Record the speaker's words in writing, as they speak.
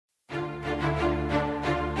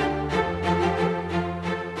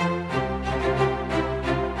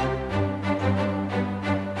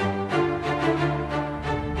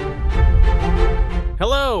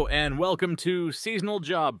and welcome to Seasonal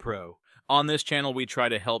Job Pro. On this channel, we try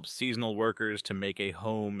to help seasonal workers to make a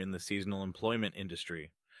home in the seasonal employment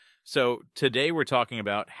industry. So, today we're talking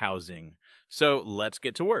about housing. So, let's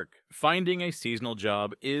get to work. Finding a seasonal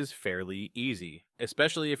job is fairly easy,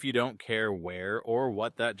 especially if you don't care where or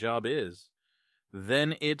what that job is.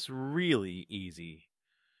 Then it's really easy.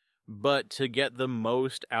 But to get the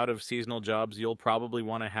most out of seasonal jobs, you'll probably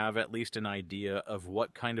want to have at least an idea of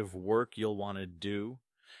what kind of work you'll want to do,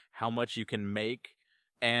 how much you can make,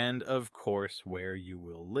 and of course, where you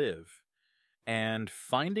will live. And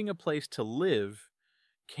finding a place to live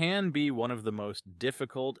can be one of the most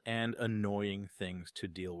difficult and annoying things to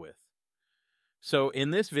deal with. So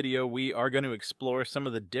in this video, we are going to explore some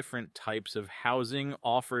of the different types of housing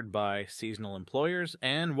offered by seasonal employers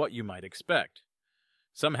and what you might expect.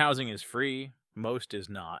 Some housing is free, most is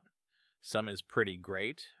not. Some is pretty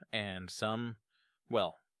great, and some,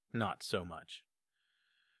 well, not so much.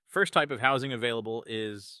 First type of housing available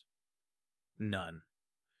is none.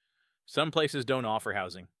 Some places don't offer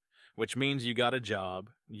housing, which means you got a job,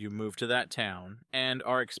 you move to that town, and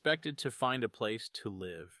are expected to find a place to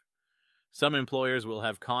live. Some employers will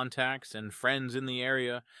have contacts and friends in the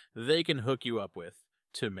area they can hook you up with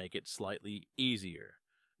to make it slightly easier.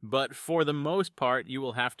 But for the most part, you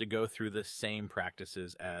will have to go through the same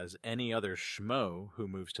practices as any other schmo who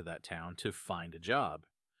moves to that town to find a job.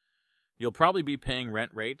 You'll probably be paying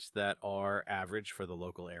rent rates that are average for the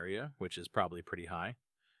local area, which is probably pretty high.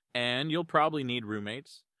 And you'll probably need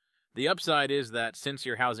roommates. The upside is that since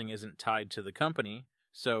your housing isn't tied to the company,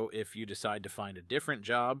 so if you decide to find a different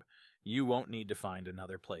job, you won't need to find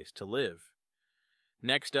another place to live.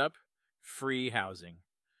 Next up, free housing.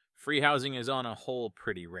 Free housing is on a whole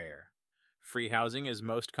pretty rare. Free housing is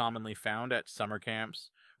most commonly found at summer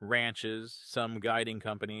camps, ranches, some guiding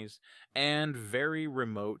companies, and very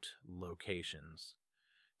remote locations.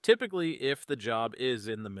 Typically, if the job is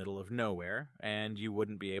in the middle of nowhere, and you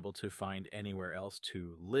wouldn't be able to find anywhere else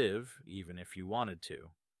to live, even if you wanted to,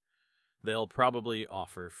 they'll probably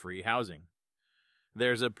offer free housing.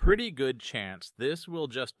 There's a pretty good chance this will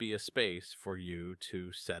just be a space for you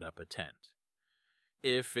to set up a tent.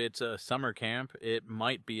 If it's a summer camp, it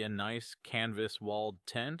might be a nice canvas-walled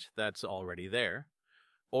tent that's already there,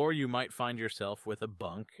 or you might find yourself with a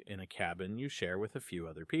bunk in a cabin you share with a few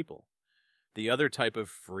other people. The other type of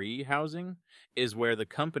free housing is where the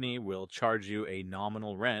company will charge you a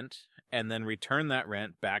nominal rent and then return that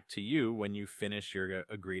rent back to you when you finish your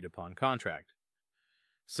agreed-upon contract.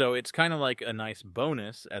 So it's kind of like a nice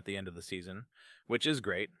bonus at the end of the season, which is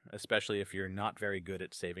great, especially if you're not very good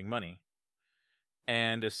at saving money.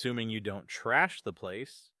 And assuming you don't trash the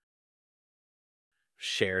place,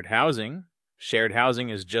 shared housing. Shared housing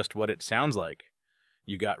is just what it sounds like.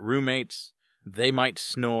 You got roommates, they might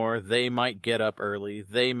snore, they might get up early,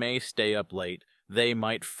 they may stay up late, they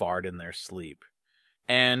might fart in their sleep.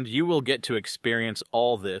 And you will get to experience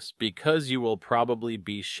all this because you will probably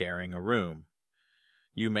be sharing a room.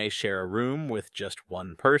 You may share a room with just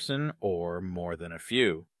one person or more than a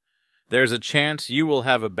few. There's a chance you will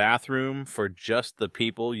have a bathroom for just the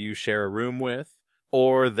people you share a room with,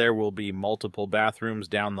 or there will be multiple bathrooms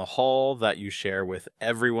down the hall that you share with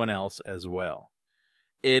everyone else as well.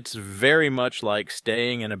 It's very much like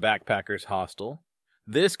staying in a backpacker's hostel.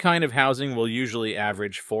 This kind of housing will usually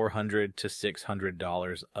average $400 to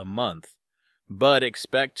 $600 a month, but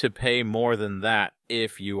expect to pay more than that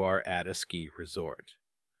if you are at a ski resort.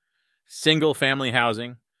 Single-family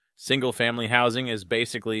housing. Single-family housing is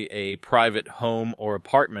basically a private home or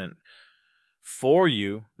apartment for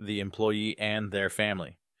you, the employee, and their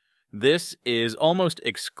family. This is almost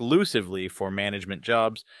exclusively for management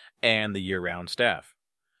jobs and the year-round staff.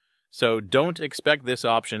 So don't expect this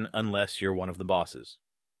option unless you're one of the bosses.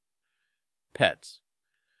 Pets.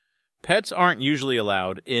 Pets aren't usually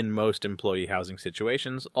allowed in most employee housing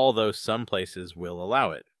situations, although some places will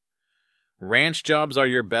allow it. Ranch jobs are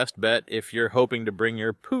your best bet if you're hoping to bring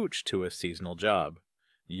your pooch to a seasonal job.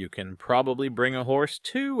 You can probably bring a horse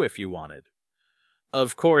too if you wanted.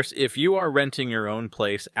 Of course, if you are renting your own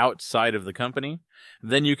place outside of the company,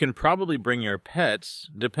 then you can probably bring your pets,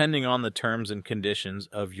 depending on the terms and conditions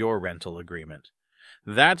of your rental agreement.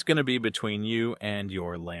 That's going to be between you and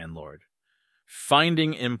your landlord.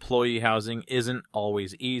 Finding employee housing isn't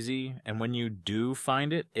always easy, and when you do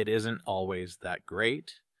find it, it isn't always that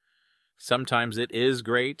great. Sometimes it is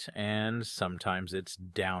great, and sometimes it's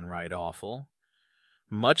downright awful.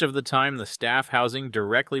 Much of the time, the staff housing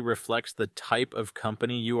directly reflects the type of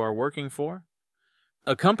company you are working for.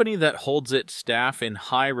 A company that holds its staff in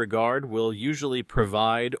high regard will usually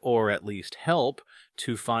provide, or at least help,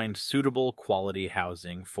 to find suitable quality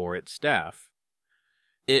housing for its staff.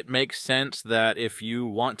 It makes sense that if you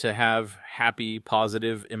want to have happy,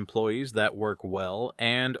 positive employees that work well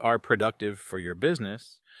and are productive for your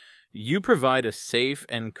business, you provide a safe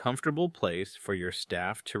and comfortable place for your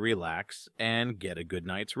staff to relax and get a good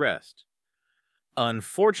night's rest.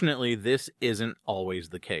 Unfortunately, this isn't always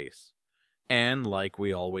the case. And like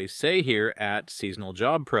we always say here at Seasonal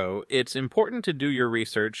Job Pro, it's important to do your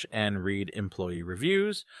research and read employee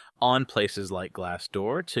reviews on places like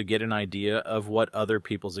Glassdoor to get an idea of what other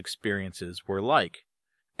people's experiences were like.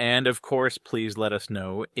 And of course, please let us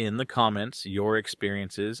know in the comments your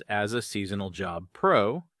experiences as a Seasonal Job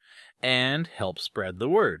Pro and help spread the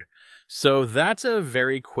word. So that's a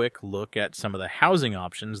very quick look at some of the housing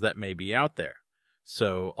options that may be out there.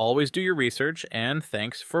 So always do your research, and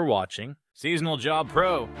thanks for watching Seasonal Job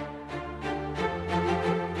Pro.